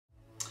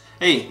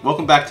Hey,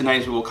 welcome back to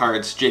 90s Bball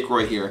Cards. Jake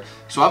Roy here.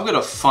 So I've got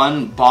a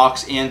fun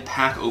box and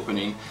pack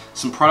opening,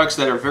 some products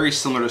that are very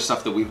similar to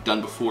stuff that we've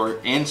done before,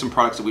 and some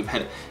products that we've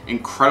had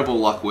incredible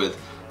luck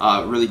with,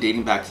 really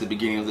dating back to the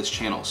beginning of this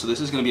channel. So this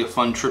is going to be a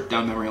fun trip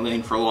down memory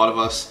lane for a lot of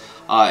us,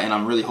 and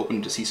I'm really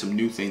hoping to see some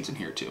new things in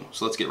here too.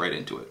 So let's get right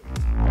into it.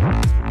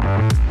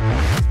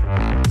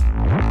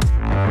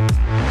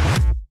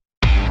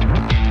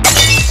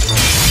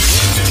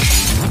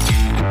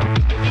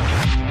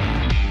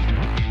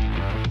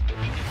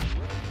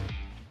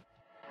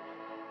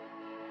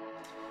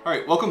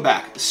 Alright, welcome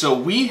back. So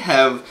we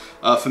have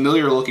a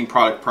familiar looking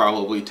product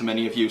probably to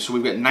many of you. So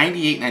we've got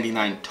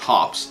 98.99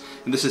 Topps,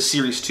 and this is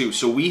Series 2.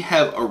 So we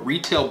have a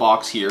retail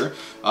box here.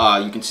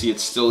 You can see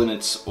it's still in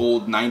its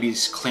old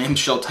 90s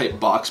clamshell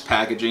type box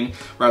packaging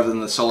rather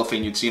than the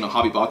cellophane you'd see in a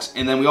hobby box.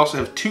 And then we also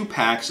have 2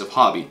 packs of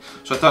hobby.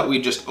 So I thought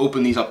we'd just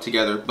open these up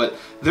together. But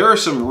there are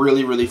some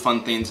really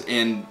fun things.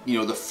 And you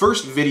know, the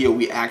first video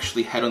we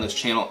actually had on this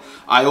channel,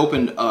 I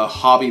opened a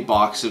hobby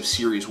box of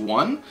Series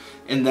 1,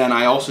 and then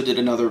I also did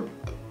another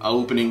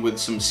opening with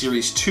some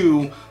Series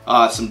 2,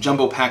 some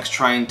jumbo packs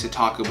trying to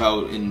talk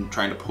about and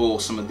trying to pull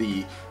some of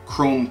the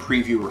chrome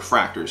preview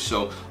refractors.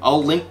 So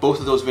I'll link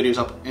both of those videos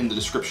up in the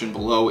description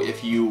below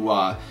if you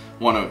want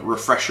to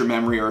refresh your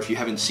memory, or if you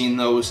haven't seen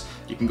those,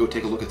 you can go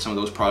take a look at some of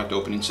those product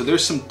openings. So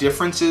there's some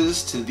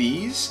differences to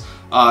these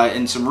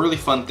and some really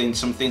fun things,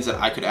 some things that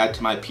I could add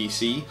to my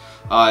PC,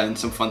 and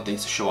some fun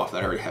things to show off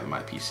that I already have in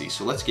my PC.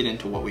 So let's get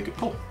into what we could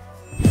pull.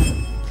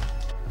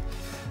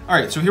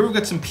 Alright, so here we've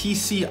got some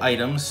PC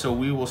items, so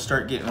we will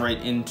start getting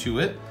right into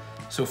it.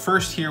 So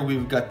first here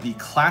we've got the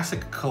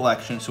Classic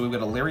Collection, so we've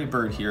got a Larry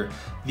Bird here.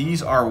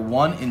 These are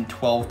 1 in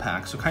 12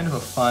 packs, so kind of a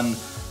fun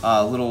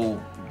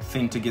little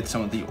thing to get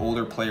some of the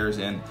older players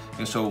in.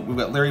 And so we've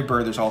got Larry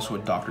Bird, there's also a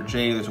Dr.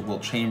 J, there's a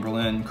Wilt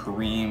Chamberlain,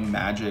 Kareem,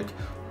 Magic,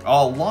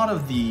 a lot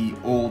of the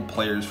old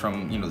players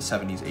from, you know, the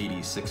 70s,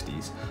 80s,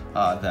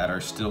 60s that are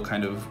still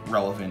kind of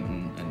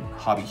relevant and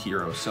hobby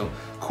heroes. So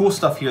cool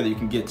stuff here that you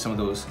can get some of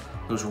those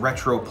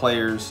retro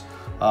players.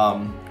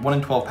 1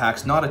 in 12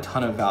 packs, not a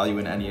ton of value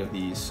in any of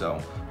these,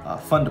 so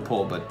fun to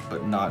pull,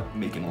 but not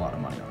making a lot of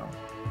money on them.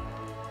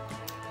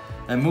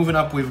 And moving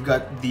up, we've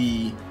got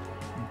the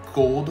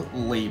gold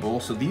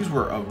label. So these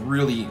were a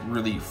really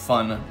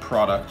fun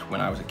product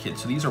when I was a kid.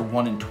 So these are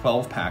 1 in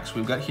 12 packs.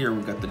 We've got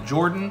the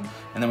Jordan,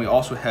 and then we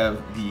also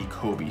have the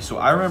Kobe. So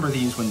I remember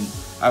these when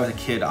I was a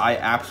kid. I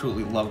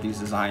absolutely loved these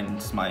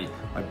designs. My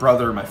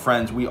brother, my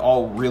friends, we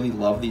all really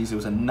loved these. It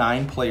was a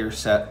 9-player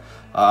set.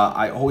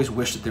 I always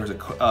wished that there was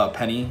a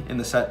penny in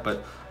the set,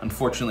 but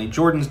unfortunately,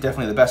 Jordan's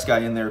definitely the best guy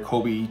in there.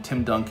 Kobe,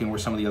 Tim Duncan were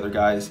some of the other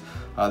guys.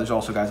 There's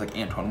also guys like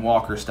Antoine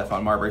Walker,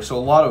 Stephon Marbury. So a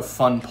lot of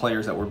fun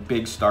players that were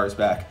big stars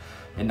back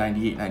in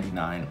 98,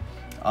 99.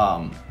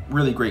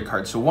 Really great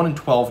cards. So 1 in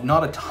 12,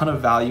 not a ton of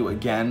value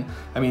again.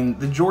 I mean,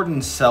 the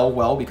Jordans sell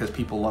well because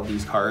people love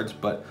these cards,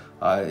 but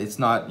it's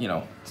not, you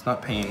know, it's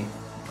not paying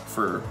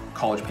for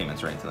college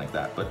payments or anything like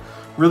that. But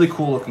really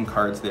cool looking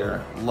cards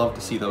there. Love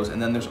to see those. And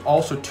then there's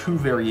also 2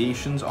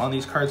 variations on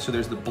these cards. So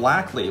there's the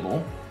black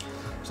label.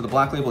 So the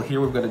black label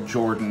here, we've got a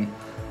Jordan.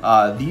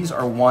 These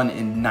are 1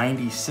 in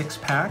 96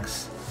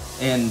 packs.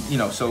 And, you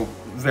know, so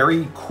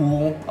very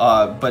cool,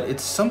 but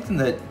it's something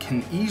that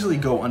can easily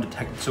go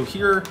undetected. So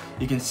here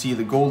you can see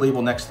the gold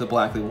label next to the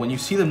black label. When you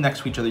see them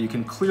next to each other, you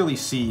can clearly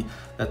see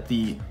that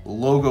the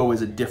logo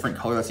is a different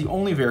color. That's the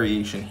only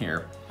variation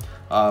here.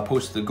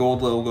 Opposed to the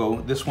gold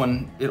logo, this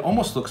one, it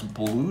almost looks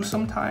blue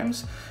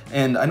sometimes.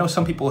 And I know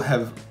some people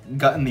have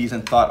gotten these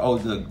and thought, oh,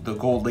 the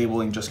gold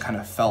labeling just kind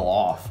of fell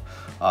off.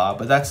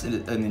 But that's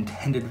an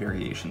intended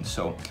variation.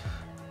 So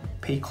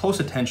pay close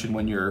attention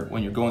when you're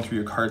going through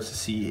your cards to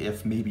see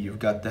if maybe you've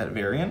got that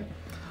variant.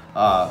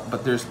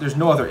 But there's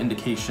no other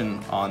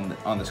indication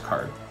on this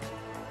card.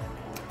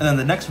 And then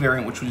the next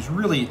variant, which was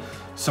really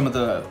some of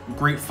the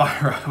great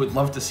fire I would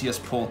love to see us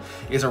pull,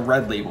 is a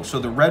red label. So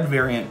the red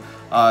variant,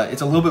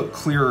 it's a little bit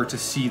clearer to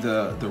see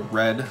the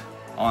red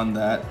on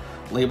that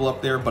label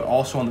up there, but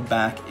also on the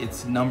back,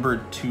 it's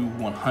numbered to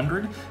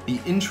 100.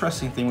 The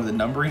interesting thing with the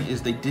numbering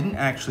is they didn't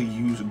actually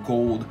use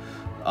gold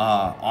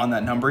on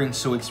that numbering,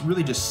 so it's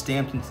really just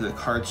stamped into the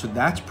card, so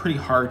that's pretty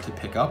hard to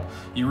pick up.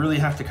 You really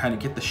have to kind of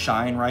get the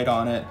shine right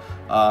on it,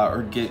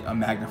 or get a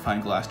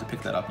magnifying glass to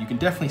pick that up. You can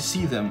definitely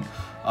see them,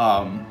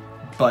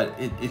 but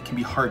it can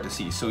be hard to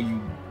see, so you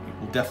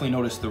will definitely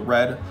notice the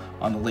red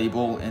on the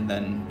label, and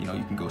then, you know,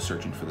 you can go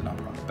searching for the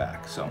number on the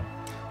back. So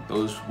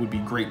those would be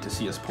great to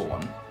see us pull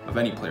one of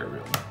any player,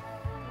 really.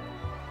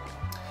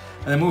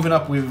 And then moving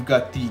up, we've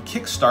got the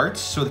Kickstarts.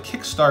 So the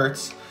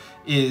Kickstarts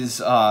is,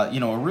 you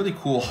know, a really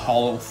cool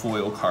hollow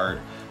foil card.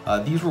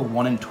 These were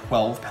 1 in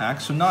 12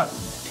 packs, so not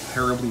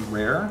terribly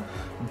rare,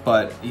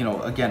 but, you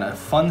know, again, a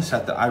fun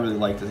set that I really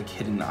liked as a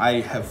kid, and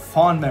I have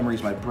fond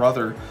memories. My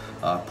brother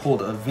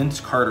pulled a Vince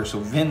Carter. So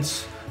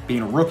Vince,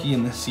 being a rookie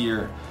in this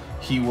year,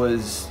 he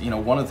was, you know,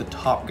 one of the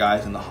top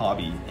guys in the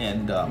hobby,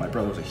 and my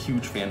brother was a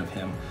huge fan of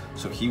him,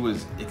 so he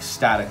was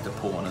ecstatic to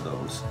pull one of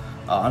those.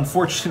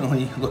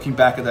 Unfortunately, looking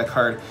back at that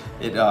card,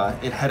 it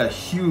had a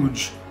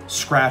huge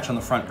scratch on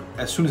the front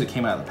as soon as it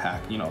came out of the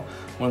pack, you know,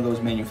 one of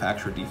those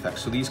manufacturer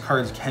defects. So these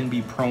cards can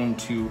be prone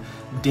to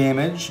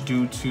damage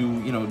due to,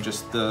 you know,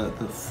 just the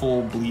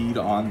full bleed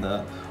on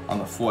the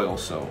foil.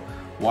 So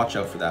watch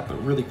out for that, but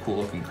really cool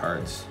looking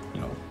cards. You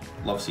know,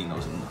 love seeing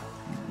those in the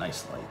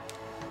nice light.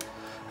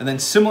 And then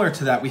similar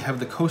to that, we have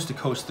the Coast to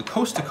Coast. The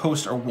Coast to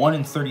Coast are 1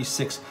 in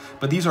 36,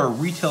 but these are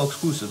retail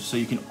exclusives, so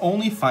you can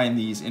only find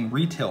these in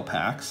retail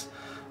packs.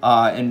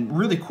 And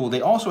really cool.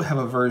 They also have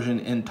a version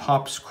in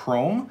Topps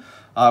Chrome,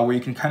 where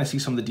you can kind of see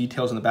some of the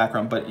details in the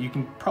background, but you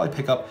can probably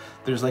pick up,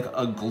 there's like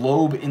a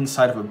globe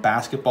inside of a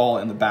basketball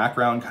in the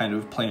background, kind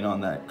of playing on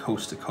that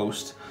coast to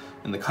coast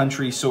in the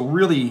country. So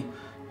really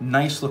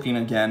nice looking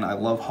again. I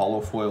love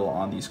hollow foil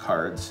on these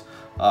cards.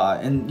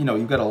 And you know,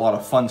 you've got a lot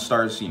of fun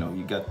stars. You know,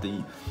 you got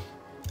the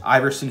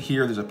Iverson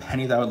here. There's a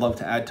penny that I would love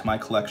to add to my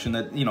collection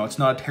that, you know, it's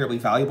not a terribly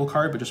valuable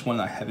card, but just one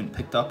that I haven't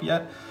picked up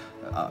yet.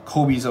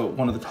 Kobe's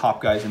one of the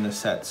top guys in this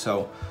set,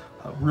 so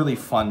a really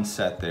fun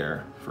set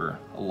there for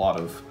a lot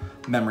of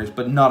memories,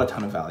 but not a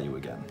ton of value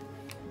again.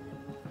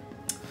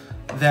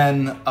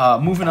 Then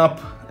moving up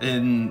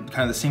in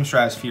kind of the same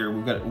stratosphere,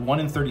 we've got 1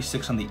 in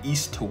 36 on the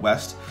east to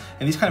west,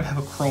 and these kind of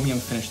have a chromium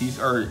finish. These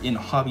are in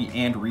hobby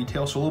and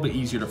retail, so a little bit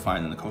easier to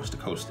find than the Coast to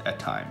Coast at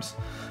times.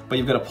 But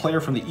you've got a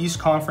player from the East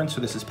Conference,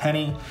 so this is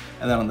Penny,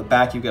 and then on the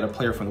back you've got a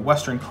player from the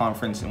Western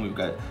Conference, and we've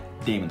got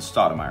Damon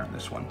Stoudemire in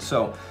this one.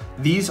 So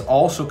these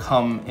also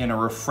come in a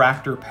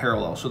refractor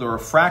parallel. So the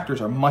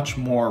refractors are much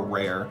more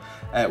rare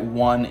at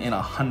 1 in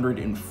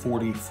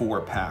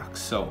 144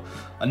 packs. So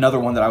another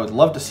one that I would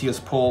love to see us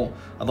pull.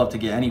 I'd love to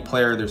get any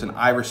player. There's an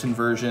Iverson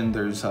version.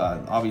 There's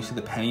obviously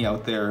the Penny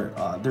out there.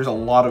 There's a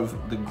lot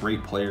of the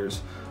great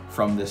players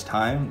from this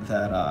time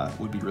that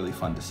would be really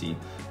fun to see.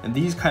 And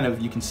these kind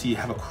of, you can see,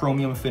 have a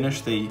chromium finish.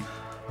 They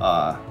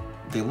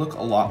look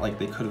a lot like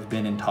they could have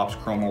been in Topps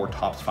Chrome or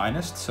Topps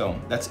Finest, so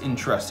that's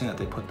interesting that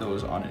they put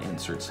those on an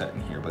insert set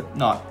in here, but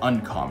not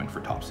uncommon for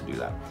Topps to do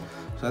that.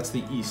 So that's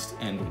the East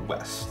and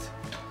West.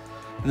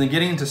 And then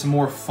getting into some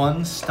more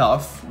fun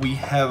stuff, we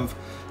have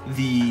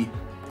the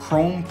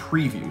Chrome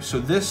Preview. So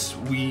this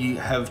we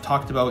have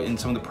talked about in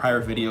some of the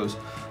prior videos,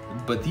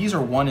 but these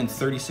are 1 in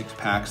 36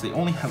 packs. They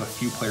only have a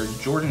few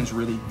players. Jordan is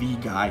really the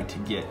guy to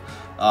get,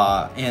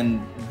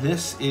 and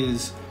this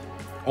is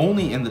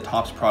only in the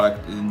Topps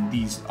product, and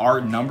these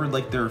are numbered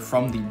like they're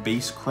from the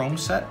base Chrome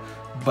set,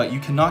 but you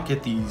cannot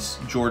get these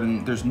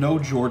Jordan, there's no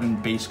Jordan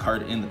base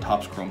card in the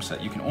Topps Chrome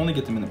set. You can only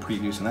get them in the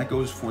previews, and that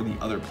goes for the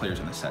other players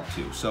in the set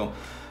too. So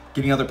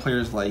getting other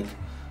players like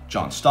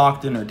John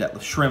Stockton or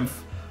Detlef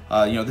Schrempf,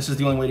 you know, this is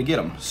the only way to get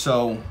them.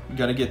 So you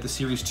gotta get the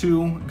Series 2,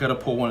 you gotta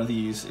pull one of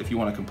these if you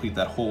wanna complete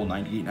that whole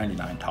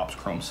 98-99 Topps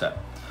Chrome set.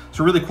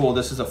 So really cool.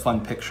 This is a fun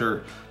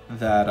picture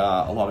that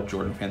a lot of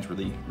Jordan fans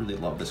really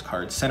love this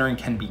card. Centering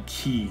can be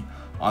key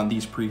on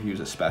these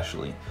previews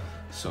especially.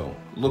 So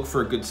look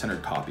for a good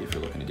centered copy if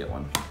you're looking to get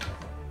one.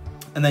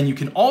 And then you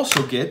can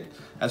also get,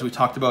 as we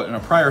talked about in a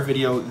prior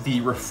video,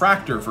 the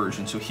refractor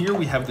version. So here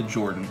we have the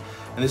Jordan,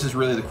 and this is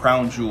really the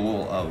crown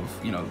jewel of,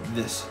 you know,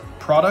 this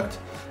product,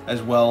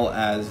 as well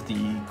as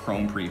the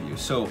Chrome Preview.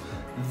 So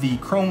the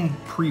Chrome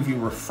Preview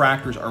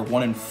refractors are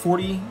 1 in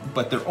 40,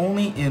 but they're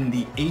only in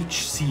the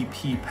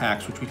HCP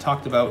packs, which we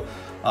talked about,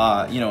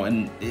 you know,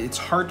 and it's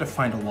hard to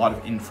find a lot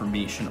of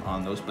information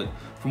on those, but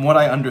from what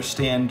I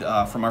understand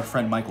from our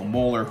friend Michael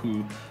Moeller,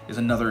 who is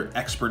another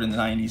expert in the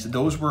 90s,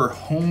 those were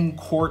home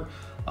court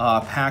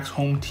packs,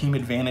 home team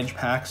advantage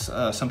packs,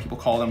 some people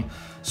call them.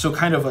 So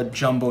kind of a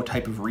jumbo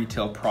type of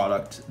retail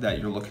product that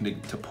you're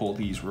looking to pull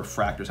these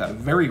refractors out of.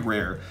 Very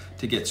rare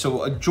to get.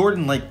 So a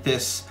Jordan like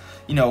this,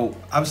 you know,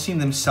 I've seen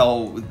them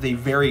sell, they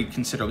vary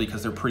considerably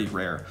because they're pretty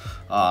rare.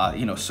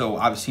 You know, so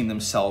I've seen them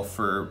sell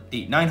for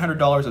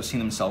 $800–900. I've seen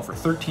them sell for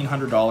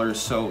 $1,300.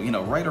 So, you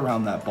know, right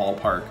around that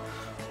ballpark.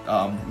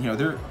 You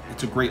know,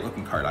 it's a great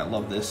looking card. I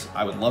love this.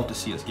 I would love to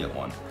see us get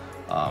one.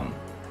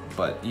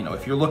 But, you know,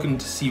 if you're looking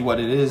to see what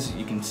it is,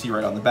 you can see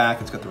right on the back,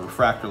 it's got the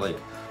refractor like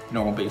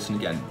normal base. And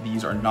again,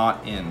 these are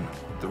not in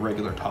the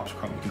regular Topps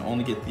Chrome. You can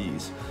only get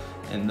these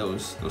in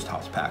those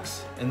Topps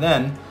packs. And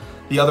then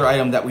the other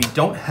item that we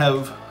don't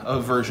have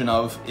a version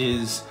of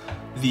is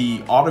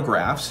the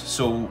autographs.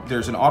 So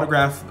there's an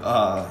autograph,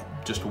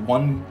 just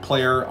one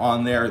player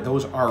on there.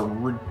 Those are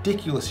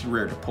ridiculously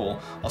rare to pull.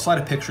 I'll slide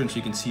a picture in so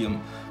you can see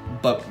them,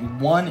 but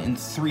 1 in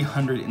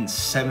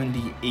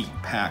 378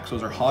 packs.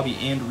 Those are hobby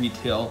and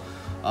retail.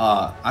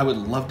 I would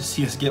love to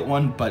see us get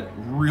one, but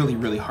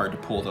really hard to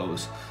pull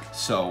those.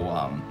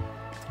 So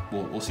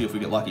we'll see if we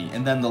get lucky.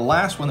 And then the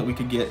last one that we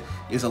could get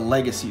is a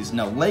Legacies.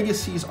 Now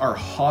Legacies are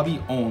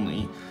hobby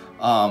only.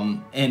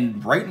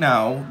 And right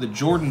now, the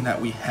Jordan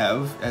that we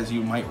have, as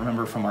you might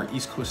remember from our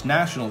East Coast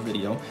National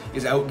video,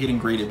 is out getting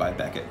graded by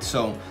Beckett.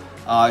 So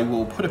I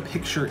will put a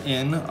picture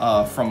in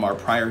from our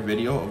prior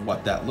video of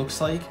what that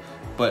looks like,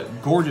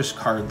 but gorgeous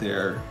card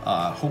there.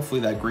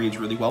 Hopefully that grades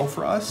really well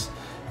for us,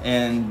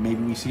 and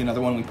maybe we see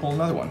another one, we pull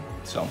another one.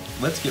 So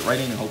let's get right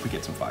in and hope we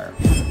get some fire.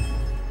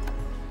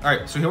 All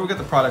right, so here we got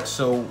the products.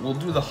 So we'll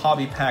do the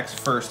hobby packs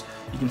first.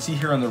 You can see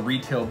here on the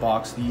retail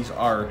box, these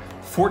are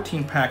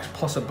 14 packs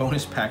plus a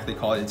bonus pack, they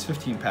call it. It's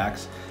 15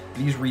 packs.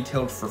 These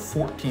retailed for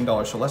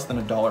 $14, so less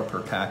than $1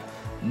 per pack.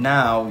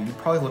 Now, you're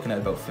probably looking at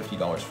about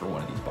 $50 for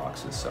one of these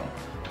boxes, so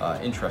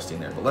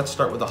interesting there. But let's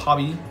start with the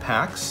hobby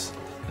packs,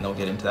 and they'll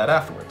get into that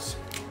afterwards.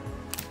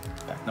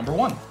 Pack number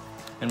 1.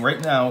 And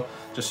right now,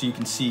 just so you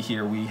can see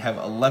here, we have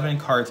 11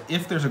 cards.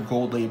 If there's a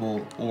gold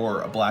label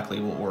or a black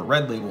label or a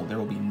red label, there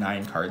will be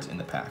 9 cards in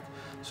the pack.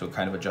 So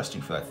kind of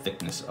adjusting for that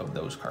thickness of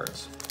those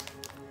cards.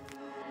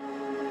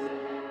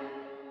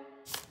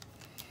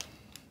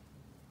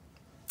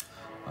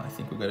 I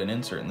think we've got an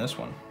insert in this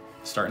one.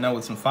 Starting out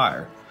with some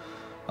fire.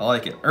 I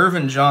like it.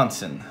 Irvin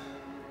Johnson.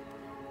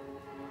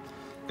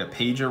 Got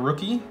Paige, a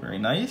rookie. Very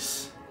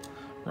nice.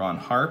 Ron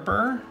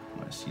Harper. I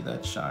want to see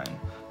that shine.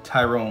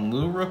 Tyrone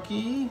Lue,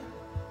 rookie.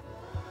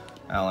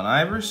 Allen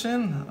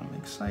Iverson. I'm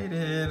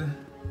excited.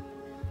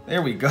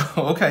 There we go.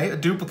 Okay, a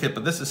duplicate,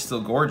 but this is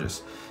still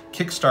gorgeous.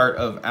 Kickstart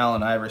of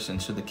Allen Iverson.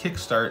 So the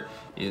kickstart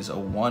is a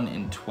 1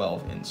 in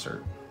 12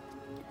 insert.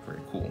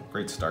 Very cool.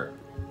 Great start.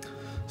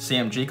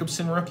 Sam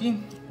Jacobson,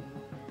 rookie.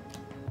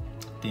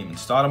 Damon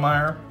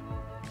Stoudemire.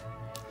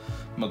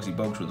 Muggsy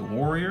Bogues with the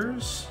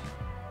Warriors.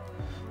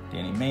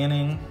 Danny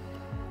Manning.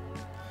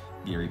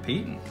 Gary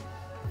Payton.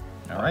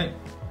 All right,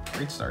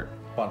 great start.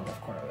 Bottom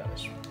left corner of that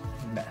is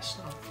messed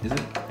up. Is it?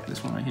 Yeah.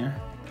 This one right here?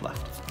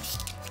 Left.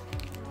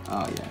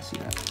 Oh yeah, I see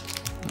that.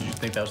 Did you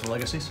think that was the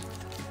Legacies?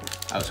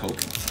 I was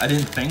hoping. I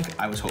didn't think,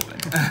 I was hoping.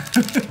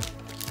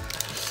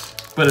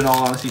 But in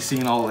all honesty,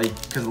 seeing all, like,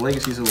 because the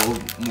Legacy's a little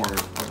more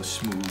of a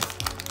smooth,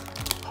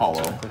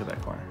 hollow. Look at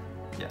that corner.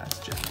 Yeah, it's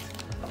jacked.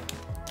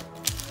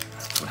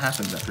 That's what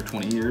happens after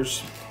 20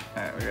 years.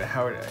 All right, we got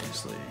Howard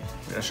Eisley.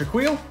 We got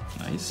Shaquille.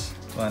 Nice.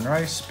 Glenn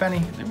Rice, Penny.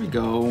 There we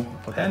go.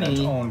 Put that in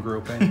its own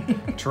grouping.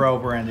 Terrell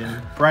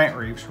Brandon, Bryant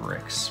Reeves,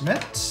 Rick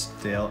Smits,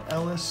 Dale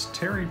Ellis,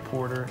 Terry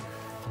Porter.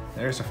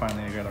 There's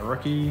finally I got a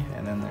rookie,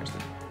 and then there's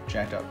the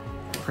jacked up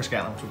Chris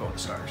Gatlin, which will go with the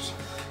stars.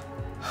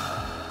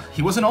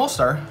 He was an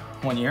all-star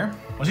one year.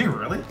 Was he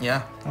really?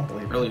 Yeah. I don't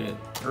believe it.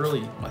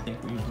 Early, I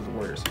think we used the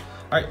Warriors.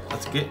 All right,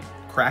 let's get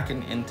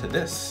cracking into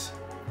this.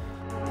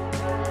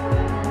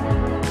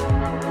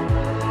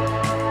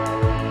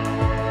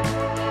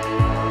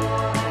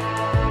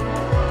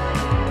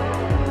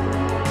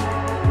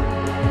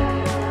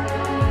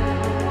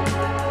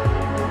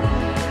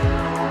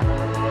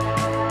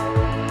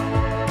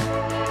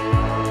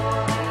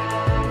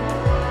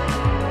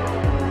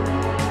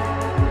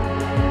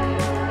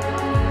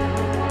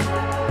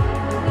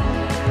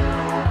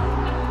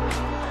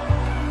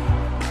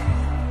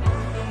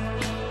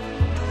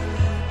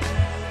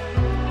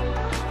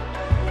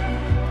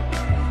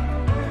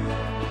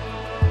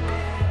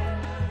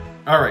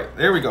 All right,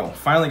 there we go.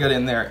 Finally got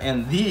in there.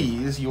 And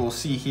these, you will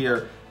see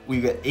here,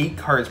 we get 8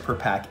 cards per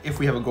pack. If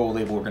we have a gold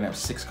label, we're gonna have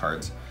 6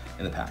 cards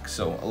in the pack.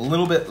 So a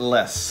little bit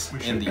less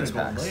in these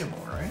packs. We should get a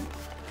gold label,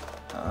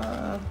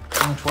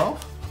 right?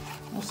 12?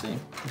 We'll see.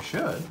 We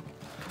should.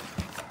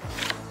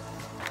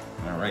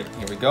 All right,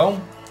 here we go.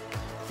 You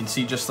can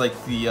see just like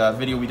the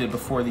video we did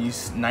before,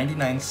 these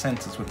 99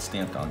 cents is what's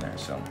stamped on there.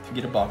 So if you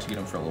get a box, you get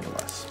them for a little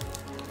bit less.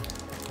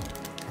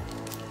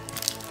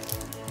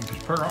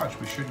 Because per odds,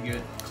 we should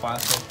get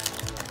classic,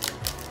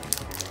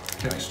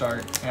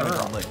 kickstart, and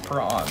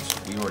per odds,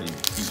 we already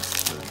beat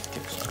the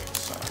kickstart.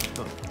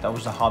 So that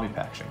was the hobby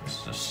packaging.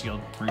 This is a sealed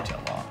retail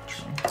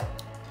box.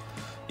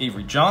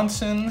 Avery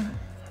Johnson,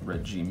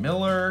 Reggie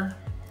Miller,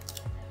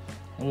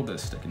 a little bit of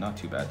sticky, not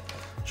too bad.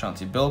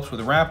 Chauncey Billups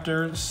with the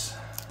Raptors.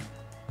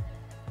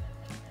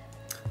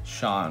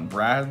 Sean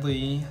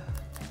Bradley.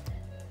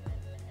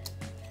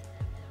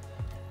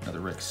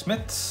 Another Rick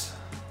Smits.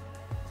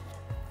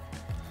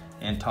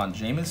 Anton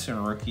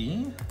Jamison,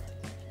 rookie.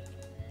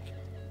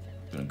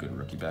 Doing a good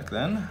rookie back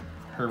then.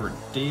 Hebert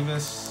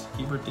Davis.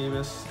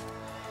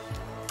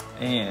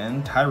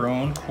 And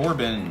Tyrone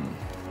Corbin.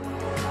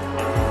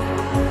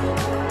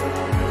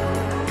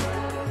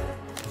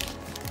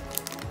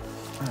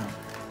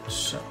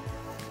 So.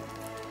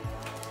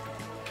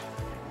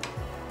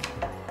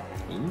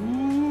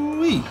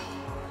 Ooh-wee.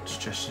 It's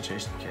just a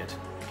tasty kid.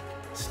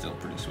 Still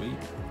pretty sweet.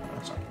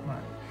 That's not all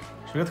right.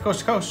 So we got the coast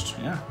to coast.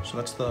 Yeah. So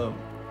that's the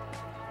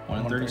 1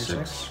 in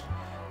 36.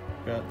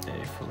 Got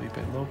a Felipe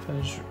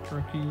Lopez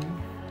rookie.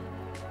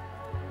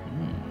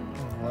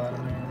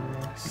 Vladimir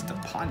rookie.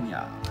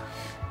 Stepanya.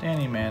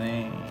 Danny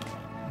Manning.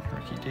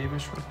 Ricky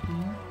Davis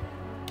rookie.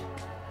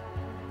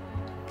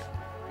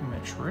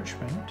 Mitch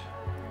Richmond.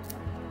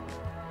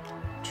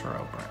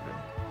 Terrell Brandon.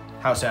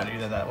 How sad are you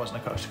that that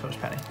wasn't a coast to coast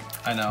penny?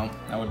 I know,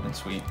 that would have been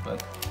sweet,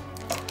 but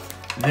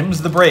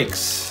them's the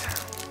breaks.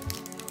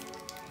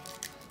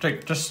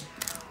 Jake, just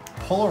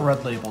pull a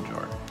red label,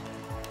 Jordan.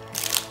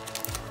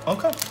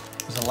 Okay.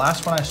 Because the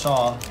last one I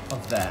saw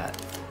of that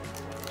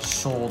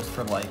sold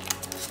for like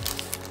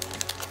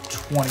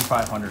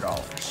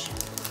 $2,500.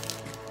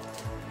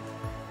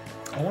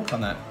 I'll work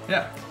on that.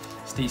 Yeah.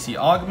 Stacey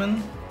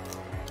Augmon.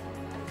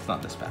 It's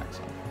not this pack,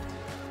 so.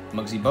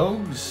 Muggsy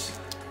Bogues.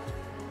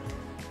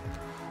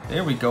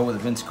 There we go with a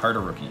Vince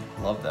Carter rookie.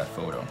 Love that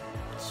photo.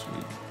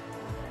 Sweet.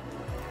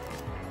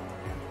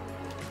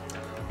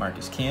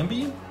 Marcus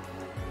Camby.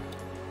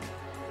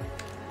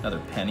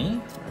 Another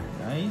Penny. Very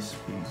nice.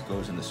 He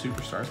goes in the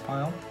Superstars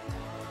pile.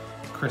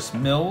 Chris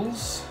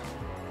Mills.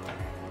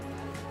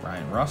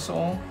 Ryan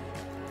Russell.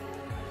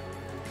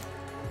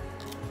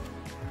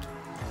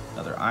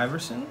 Another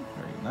Iverson.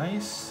 Very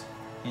nice.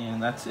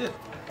 And that's it.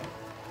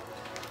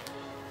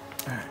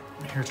 All right,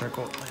 here's our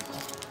gold label.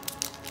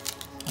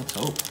 Let's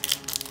hope.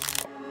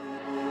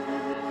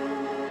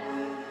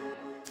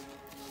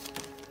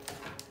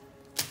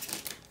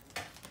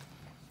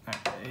 All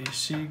right,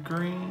 AC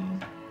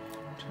Green,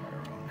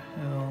 Tyrone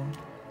Hill,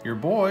 your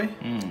boy,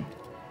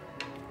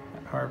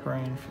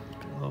 Heartbrain,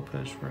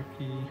 Lopez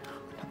rookie,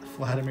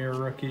 Vladimir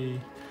rookie,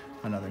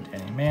 another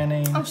Danny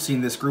Manning. I've seen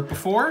this group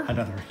before.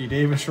 Another Ricky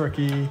Davis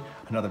rookie,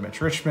 another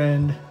Mitch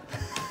Richmond.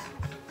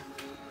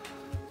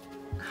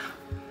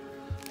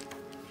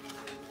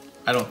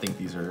 I don't think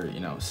these are, you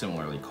know,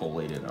 similarly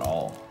collated at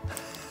all.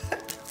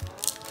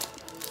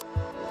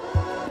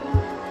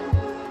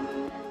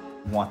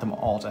 Want them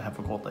all to have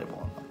a gold label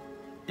on them?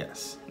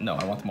 Yes. No,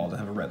 I want them all to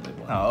have a red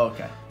label. Oh,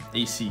 okay.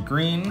 AC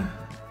Green,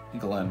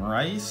 Glenn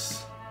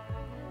Rice,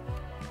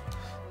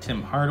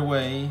 Tim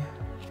Hardaway,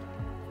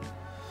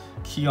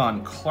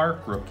 Keon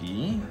Clark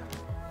rookie,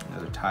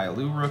 another Ty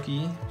Lue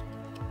rookie,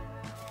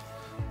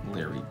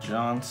 Larry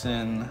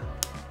Johnson,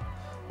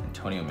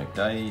 Antonio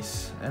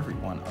McDyess,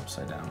 everyone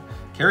upside down.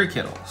 Kerry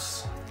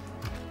Kittles.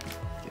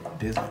 Getting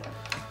dizzy.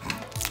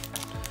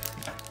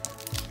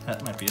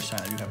 That might be a sign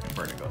that you have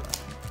vertigo then.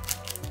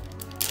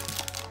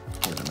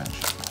 Or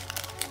dementia.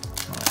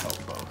 I hope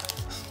both.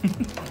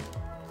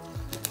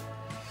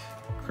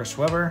 Chris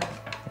Webber.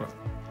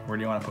 Where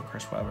do you want to put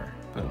Chris Webber?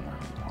 Put him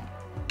wherever you want.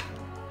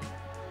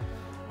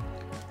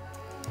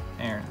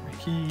 Aaron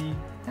McKee.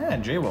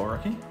 And J-Will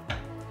rookie.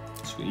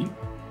 Sweet.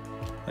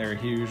 Larry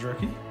Hughes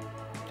rookie.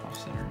 Off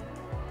center.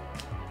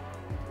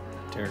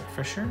 Derek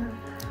Fisher.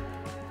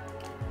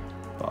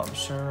 Bob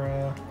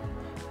Sura.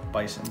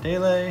 Bison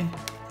Dele.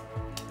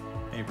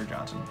 Avery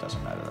Johnson.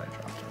 Doesn't matter that I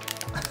dropped it.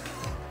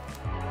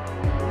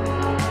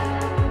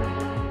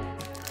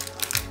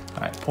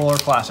 All right, pull our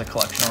classic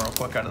collection real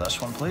quick out of this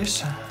one,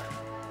 please.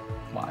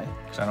 Why?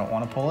 Because I don't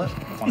want to pull it.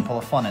 I want to pull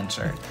a fun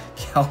insert.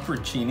 Cal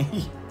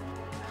Ricini.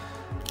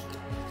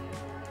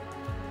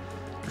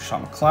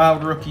 Rashawn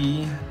McLeod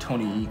rookie.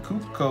 Tony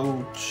Coop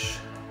coach.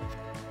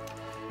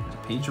 There's a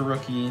Pager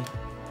rookie.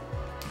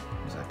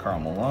 There's that Karl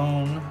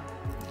Malone.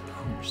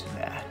 Who's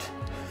that?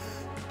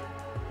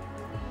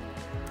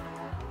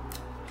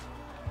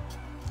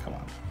 Come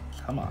on.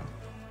 Come on.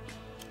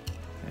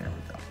 There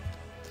we go.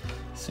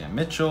 Sam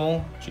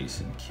Mitchell.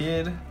 Jason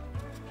Kidd.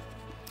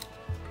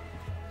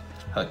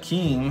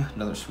 Hakeem.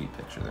 Another sweet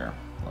picture there.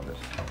 Love it.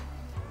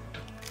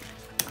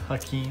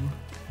 Hakeem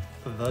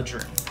the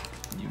Dream.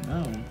 You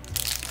know.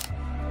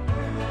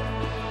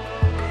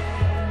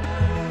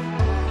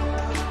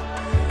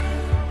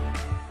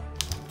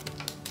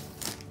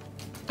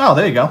 Oh,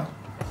 there you go.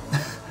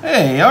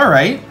 Hey, all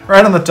right.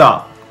 Right on the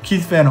top.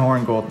 Keith Van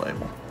Horn gold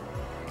label.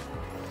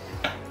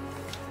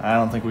 I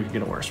don't think we could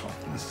get a worse one.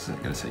 This is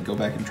it. Gotta say, go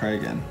back and try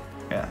again.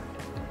 Yeah.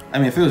 I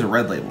mean, if it was a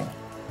red label,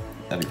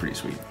 that'd be pretty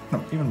sweet.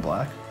 No, even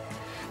black.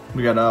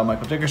 We got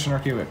Michael Dickerson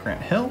rookie. We got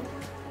Grant Hill.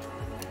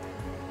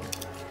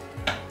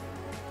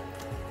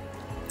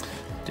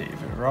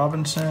 David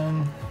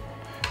Robinson.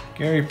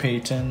 Gary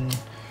Payton.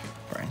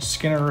 Brian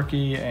Skinner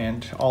rookie.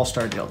 And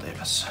All-Star Dale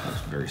Davis.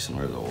 Looks very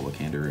similar to the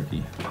Olakander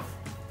rookie.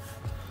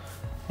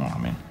 Well, I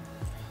mean,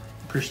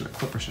 I'm pretty sure the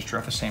Clippers just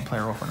draft the same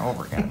player over and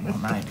over again in the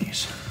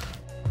 90s.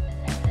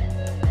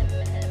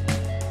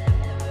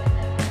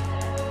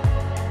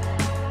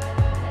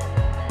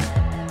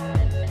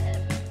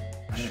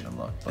 I didn't even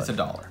look. It's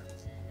 $1.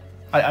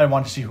 I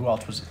wanted to see who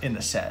else was in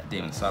the set.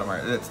 Damon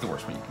Sotomayor. That's the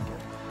worst one you can get.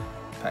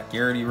 Pat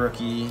Garrity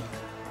rookie.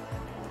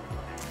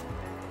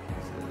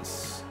 Who's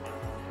this?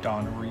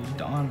 Don Reed.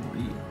 Don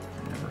Reed.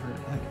 Never heard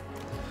of him.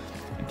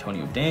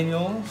 Antonio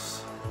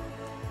Daniels.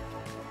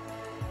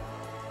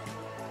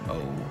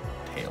 Mo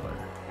Taylor.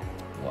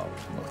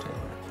 Love Mo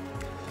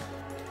Taylor.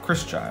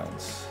 Chris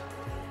Childs.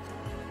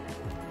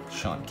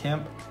 Sean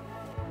Kemp.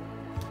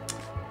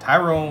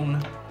 Tyrone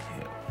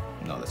Hill.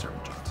 No, that's Urban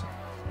Johnson.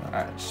 All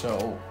right,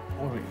 so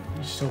what do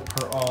we still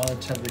per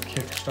odds have the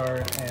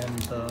Kickstart and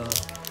the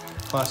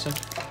Classic?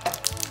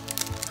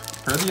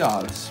 For the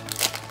odds,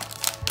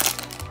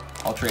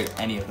 I'll trade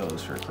any of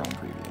those for a Chrome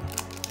Preview.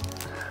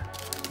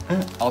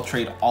 I'll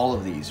trade all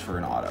of these for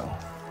an auto. All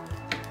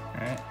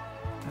right,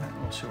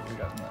 we'll see what we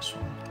got in this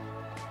one.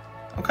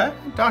 Okay.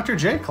 Dr.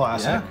 J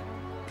Classic.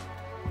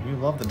 Yeah. You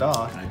love the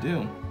doc. I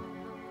do.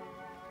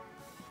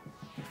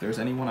 If there's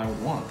anyone I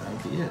would want, that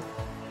would be it.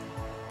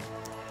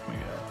 We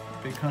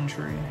got Big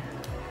Country,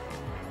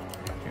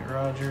 Rocky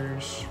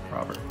Rogers,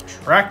 Robert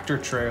Tractor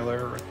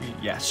Trailer, rookie.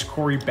 Yes,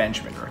 Corey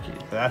Benjamin, rookie.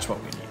 That's what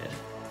we needed.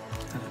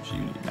 That's what you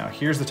need. Now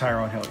here's the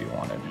Tyrone Hill you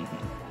wanted.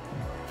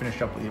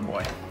 Finished up with your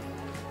boy.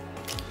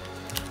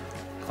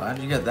 Glad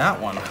you get that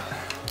one. I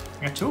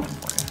got two of them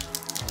for you.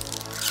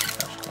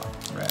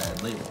 Red.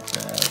 Red label.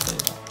 Red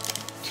label.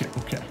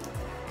 Okay.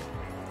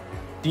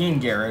 Dean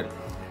Garrett.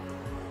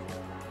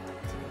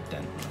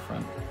 Dent in the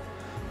front.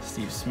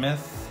 Steve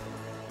Smith.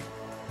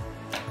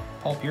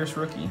 Paul Pierce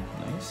rookie.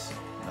 Nice.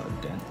 Another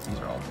dent. These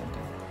are all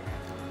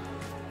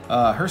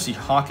dented. Hersey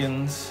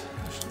Hawkins.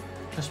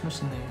 Just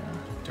missing the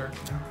dirt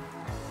now.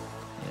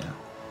 Yeah.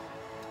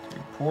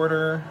 Terry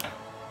Porter.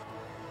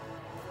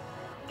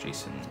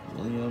 Jason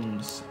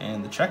Williams.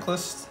 And the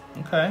checklist.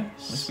 Okay.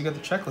 At least we got the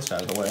checklist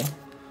out of the way.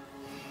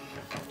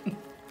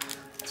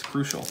 It's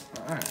crucial.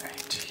 All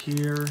right.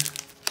 Here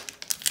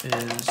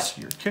is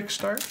your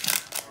kickstart.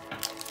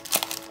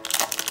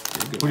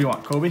 What do you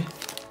want, Kobe?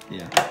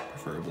 Yeah,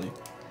 preferably.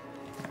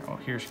 All right, well,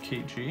 here's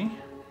KG.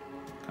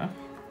 Okay.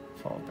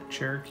 Followed by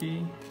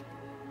Cherokee.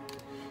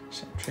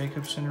 Sam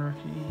Jacobson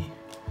rookie.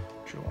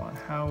 Juwan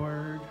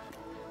Howard.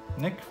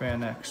 Nick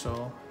Van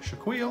Exel.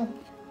 Shaquille.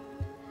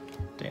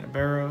 Dana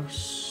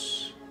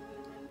Barros.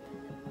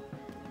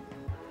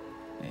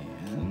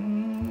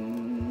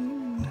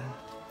 And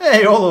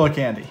Hey, Olo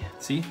Candy.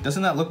 see,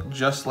 doesn't that look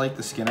just like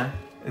the Skinner?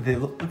 They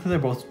look like they're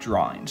both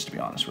drawings, to be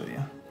honest with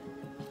you.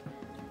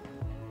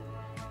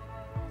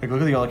 Like,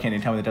 look at the Olo Candy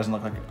and tell me it doesn't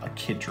look like a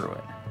kid drew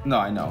it. No,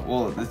 I know.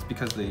 Well, it's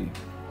because they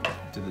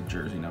did the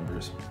jersey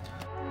numbers.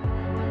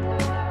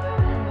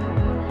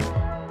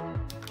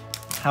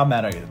 How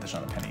mad are you that there's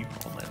not a penny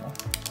gold label?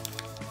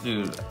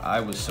 Dude, I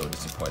was so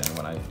disappointed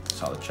when I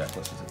saw the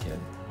checklist as a kid.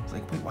 I was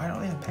like, wait, why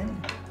don't they have penny?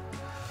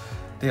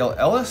 Dale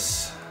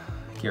Ellis,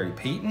 Gary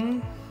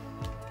Payton,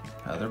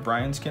 another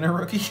Brian Skinner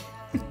rookie.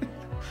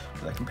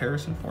 For that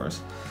comparison for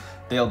us.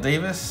 Dale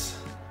Davis,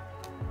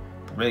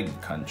 Big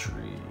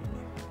Country,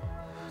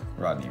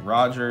 Rodney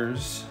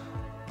Rogers,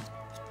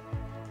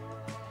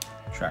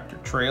 Tractor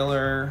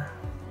Trailer,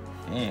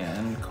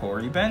 and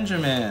Corey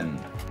Benjamin.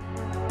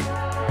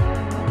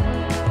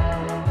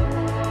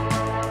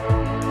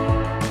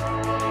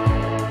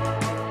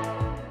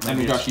 I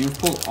mean, Josh, you've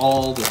pulled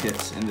all the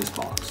hits in this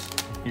box.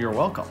 You're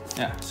welcome.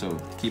 Yeah, so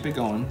keep it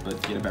going,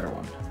 but get a better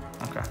one.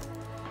 Okay.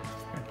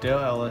 Dale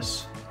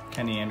Ellis,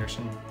 Kenny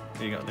Anderson.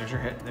 There you go. There's your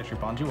hit. There's your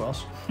Bonji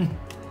Wells.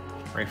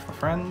 Rafe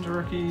LaFriend's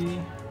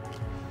rookie.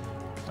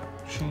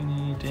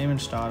 Cheney, Damon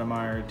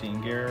Stoudemire,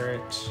 Dean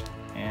Garrett,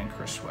 and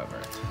Chris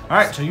Webber. All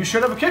right, so you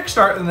should have a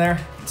kickstart in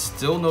there.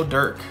 Still no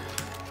Dirk.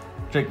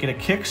 Get a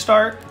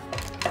kickstart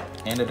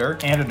And a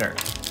Dirk? and a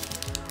dirt,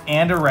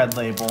 and a red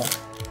label,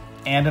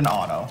 and an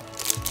auto,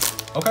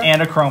 Okay.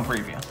 and a chrome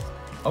preview.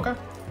 Okay.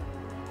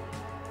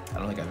 I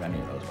don't think I have any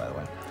of those, by the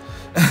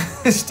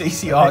way.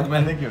 Stacey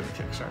Ogman. I think you have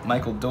a kickstart.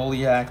 Michael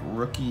Doliak,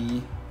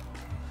 rookie.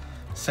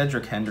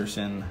 Cedric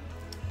Henderson.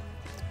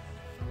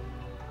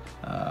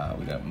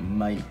 We got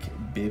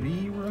Mike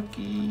Bibby,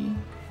 rookie.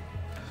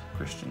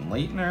 Christian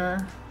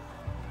Leitner.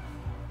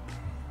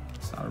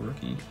 It's not a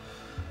rookie.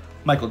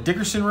 Michael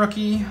Dickerson,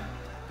 rookie.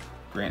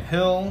 Grant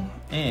Hill.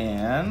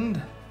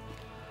 And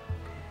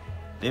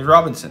Dave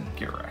Robinson.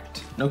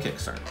 Correct. No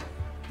kickstart.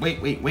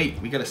 Wait.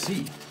 We gotta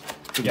see.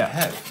 What do Yeah. we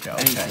have? Yeah,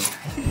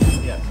 Anything.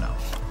 okay. Yeah, no.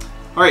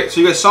 All right,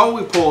 so you guys saw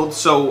what we pulled.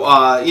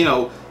 So, you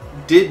know,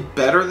 did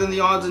better than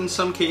the odds in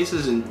some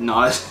cases and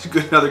not as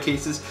good in other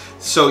cases.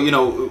 So, you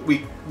know,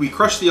 we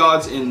crushed the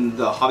odds in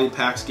the hobby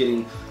packs,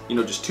 getting, you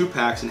know, just 2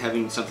 packs and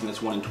having something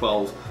that's 1 in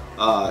 12.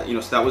 You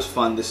know, so that was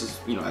fun. This is,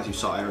 you know, as you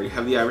saw, I already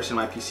have the Iverson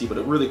in my PC, but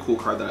a really cool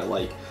card that I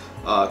like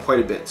quite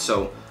a bit.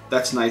 So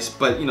that's nice.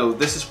 But, you know,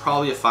 this is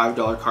probably a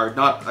 $5 card,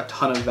 not a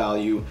ton of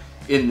value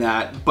in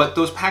that, but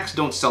those packs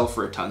don't sell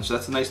for a ton. So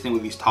that's the nice thing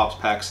with these Topps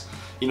packs.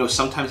 You know,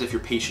 sometimes if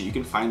you're patient, you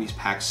can find these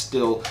packs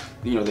still,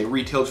 you know, they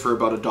retailed for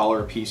about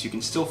 $1 a piece. You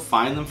can still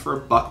find them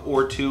for $1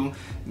 or $2.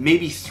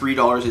 Maybe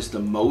 $3 is the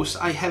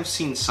most. I have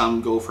seen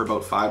some go for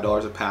about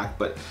 $5 a pack,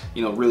 but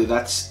you know, really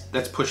that's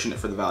pushing it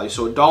for the value.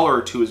 So $1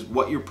 or $2 is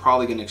what you're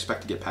probably going to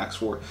expect to get packs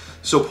for.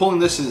 So pulling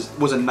this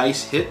was a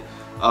nice hit,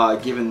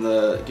 given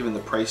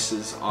the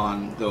prices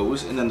on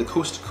those. And then the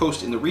Coast to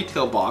Coast in the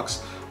retail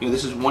box, you know,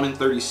 this is 1 in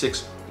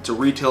 36. It's a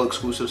retail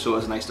exclusive, so it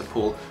was nice to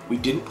pull. We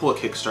didn't pull a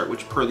kickstart,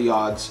 which per the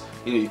odds,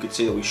 you know, you could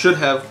say that we should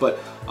have, but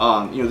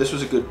you know, this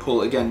was a good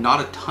pull. Again, not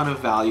a ton of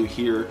value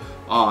here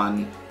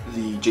on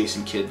the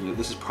Jason Kidd. You know,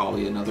 this is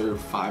probably another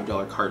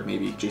 $5 card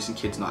maybe. Jason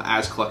Kidd's not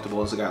as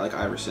collectible as a guy like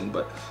Iverson,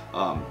 but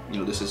you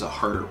know, this is a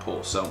harder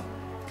pull, so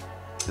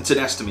it's an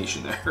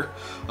estimation there.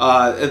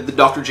 The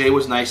Dr. J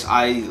was nice.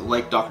 I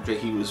like Dr. J.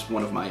 He was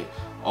one of my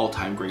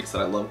all-time greats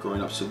that I loved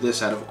growing up. So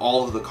this, out of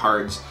all of the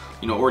cards,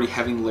 you know, already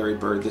having Larry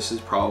Bird, this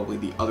is probably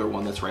the other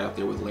one that's right up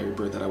there with Larry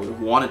Bird that I would have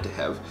wanted to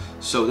have.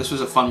 So this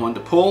was a fun one to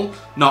pull.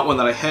 Not one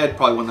that I had,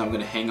 probably one that I'm going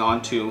to hang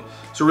on to.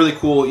 So really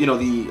cool. You know,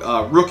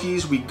 the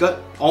rookies, we got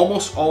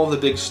almost all of the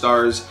big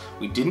stars.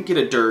 We didn't get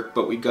a Dirk,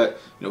 but we got,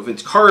 you know,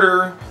 Vince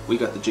Carter. We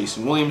got the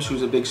Jason Williams,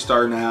 who's a big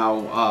star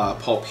now.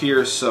 Paul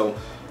Pierce. So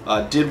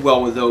did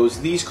well with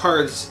those. These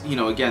cards, you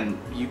know, again,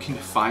 you can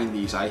find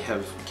these. I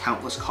have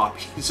countless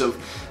copies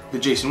of the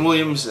Jason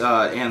Williams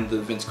and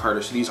the Vince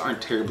Carter, so these aren't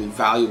terribly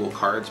valuable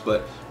cards,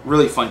 but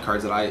really fun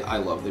cards that I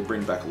love. They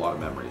bring back a lot of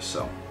memories.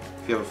 So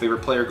If you have a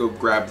favorite player, go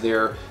grab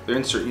their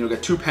insert. You know,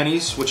 got 2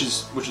 pennies, which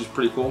is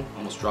pretty cool.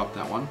 Almost dropped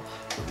that one.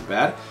 Pretty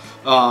bad.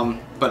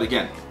 But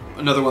again,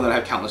 another one that I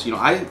have countless. You know,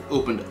 I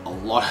opened a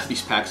lot of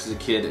these packs as a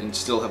kid and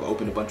still have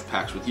opened a bunch of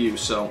packs with you.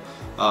 So,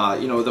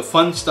 you know, the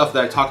fun stuff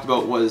that I talked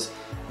about was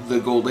the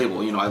gold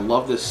label. You know, I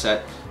love this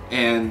set.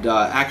 And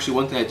actually,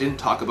 one thing I didn't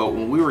talk about,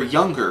 when we were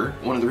younger,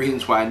 one of the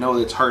reasons why I know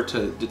that it's hard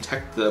to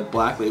detect the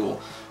black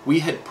label, we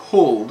had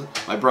pulled,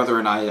 my brother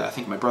and I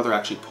think my brother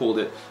actually pulled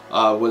it,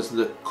 was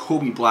the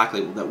Kobe black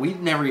label that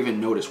we'd never even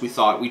noticed.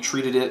 We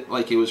treated it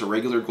like it was a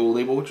regular gold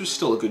label, which was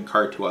still a good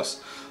card to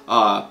us.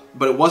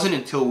 But it wasn't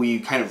until we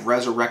kind of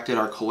resurrected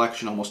our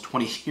collection almost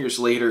 20 years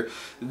later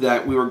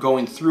that we were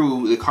going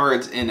through the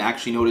cards and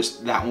actually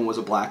noticed that one was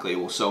a black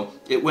label. So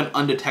it went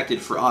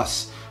undetected for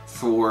us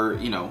for,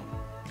 you know,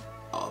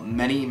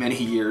 many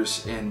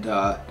years, and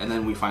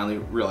then we finally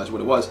realized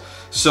what it was.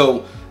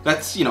 So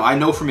that's, you know, I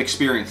know from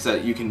experience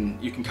that you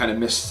can kind of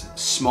miss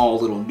small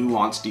little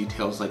nuanced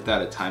details like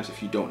that at times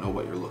if you don't know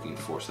what you're looking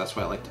for. So that's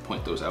why I like to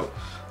point those out.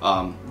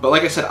 But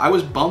like I said, I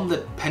was bummed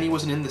that Penny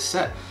wasn't in the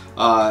set.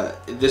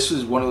 This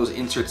was one of those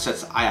insert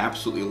sets I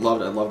absolutely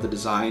loved. I love the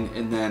design,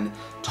 and then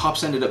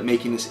Topps ended up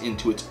making this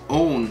into its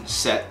own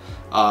set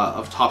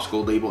of Topps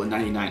Gold Label in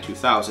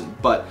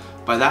 '99-2000. But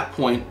by that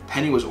point,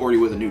 Penny was already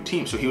with a new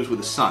team, so he was with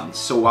the Suns.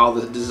 So while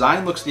the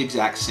design looks the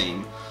exact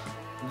same,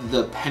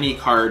 the Penny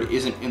card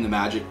isn't in the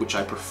Magic, which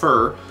I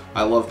prefer.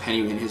 I love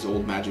Penny in his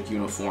old Magic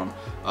uniform.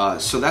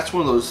 So that's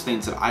one of those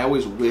things that I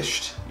always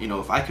wished, you know,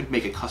 if I could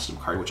make a custom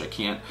card, which I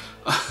can't,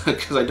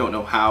 because I don't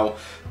know how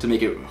to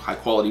make it high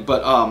quality,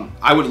 but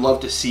I would love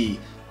to see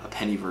a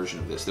Penny version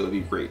of this. That would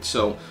be great.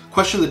 So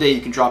question of the day,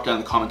 you can drop down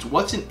in the comments,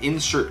 what's an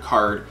insert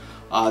card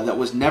that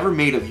was never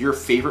made of your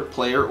favorite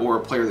player or a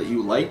player that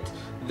you liked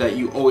that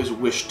you always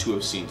wished to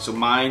have seen? So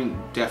mine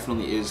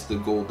definitely is the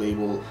gold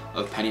label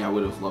of Penny. I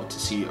would have loved to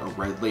see a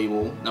red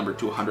label, number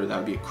 200. That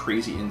would be a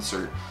crazy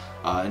insert.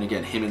 And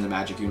again, him in the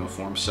Magic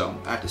uniform. So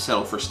I have to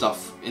settle for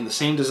stuff in the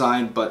same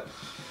design, but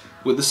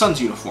with the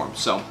Suns uniform.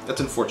 So that's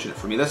unfortunate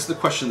for me. That's the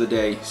question of the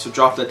day. So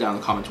drop that down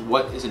in the comments.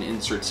 What is an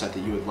insert set that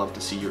you would love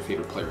to see your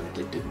favorite player that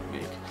they didn't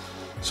make?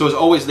 So as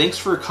always, thanks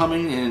for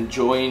coming and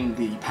enjoying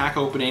the pack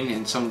opening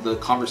and some of the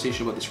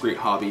conversation about this great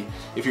hobby.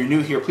 If you're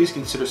new here, please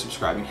consider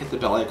subscribing. Hit the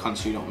bell icon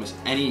so you don't miss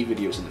any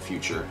videos in the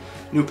future.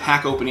 New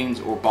pack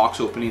openings or box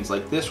openings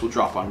like this will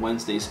drop on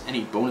Wednesdays.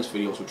 Any bonus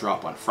videos will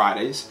drop on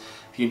Fridays.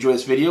 If you enjoy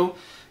this video,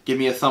 give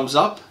me a thumbs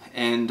up,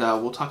 and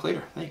we'll talk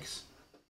later. Thanks.